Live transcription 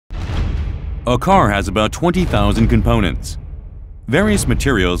A car has about 20,000 components. Various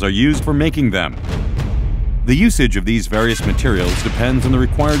materials are used for making them. The usage of these various materials depends on the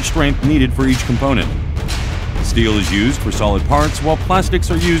required strength needed for each component. Steel is used for solid parts, while plastics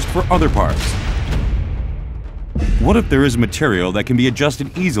are used for other parts. What if there is a material that can be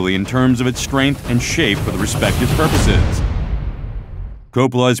adjusted easily in terms of its strength and shape for the respective purposes?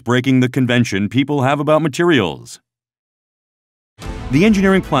 KOPLA is breaking the convention people have about materials. The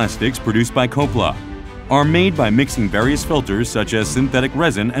engineering plastics produced by KOPLA are made by mixing various filters such as synthetic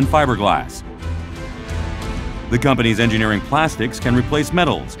resin and fiberglass. The company's engineering plastics can replace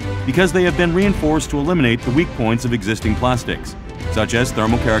metals because they have been reinforced to eliminate the weak points of existing plastics, such as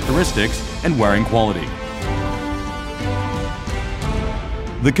thermal characteristics and wearing quality.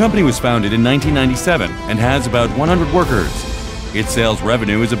 The company was founded in 1997 and has about 100 workers. Its sales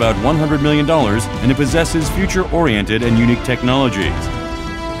revenue is about $100 million and it possesses future-oriented and unique technologies.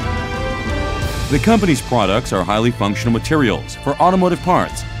 The company's products are highly functional materials for automotive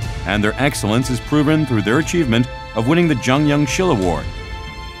parts, and their excellence is proven through their achievement of winning the Jung Shil Award.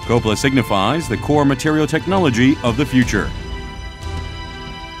 KOPLA signifies the core material technology of the future.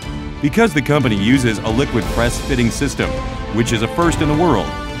 Because the company uses a liquid press fitting system, which is a first in the world,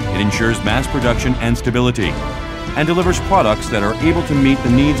 it ensures mass production and stability, and delivers products that are able to meet the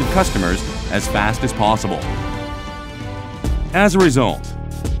needs of customers as fast as possible. As a result,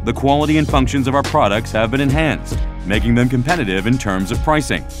 the quality and functions of our products have been enhanced, making them competitive in terms of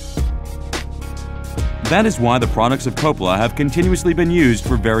pricing. That is why the products of KOPLA have continuously been used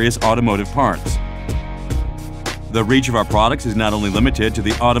for various automotive parts. The reach of our products is not only limited to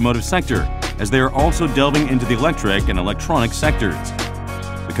the automotive sector, as they are also delving into the electric and electronic sectors.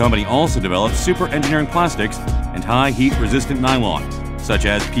 The company also develops super engineering plastics and high heat resistant nylon, such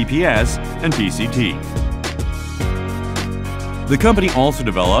as PPS and PCT. The company also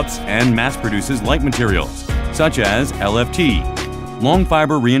develops and mass produces light materials, such as LFT, long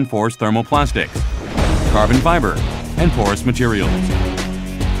fiber reinforced thermoplastics, carbon fiber, and porous materials.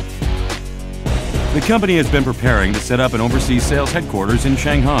 The company has been preparing to set up an overseas sales headquarters in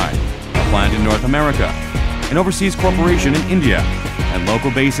Shanghai, a plant in North America, an overseas corporation in India, and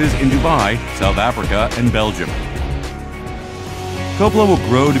local bases in Dubai, South Africa, and Belgium. KOPLA will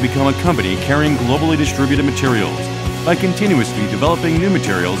grow to become a company carrying globally distributed materials by continuously developing new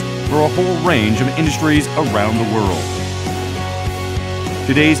materials for a whole range of industries around the world.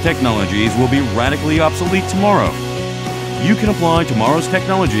 Today's technologies will be radically obsolete tomorrow. You can apply tomorrow's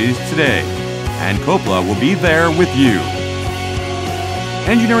technologies today, and KOPLA will be there with you.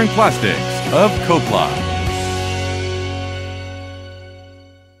 Engineering Plastics of KOPLA.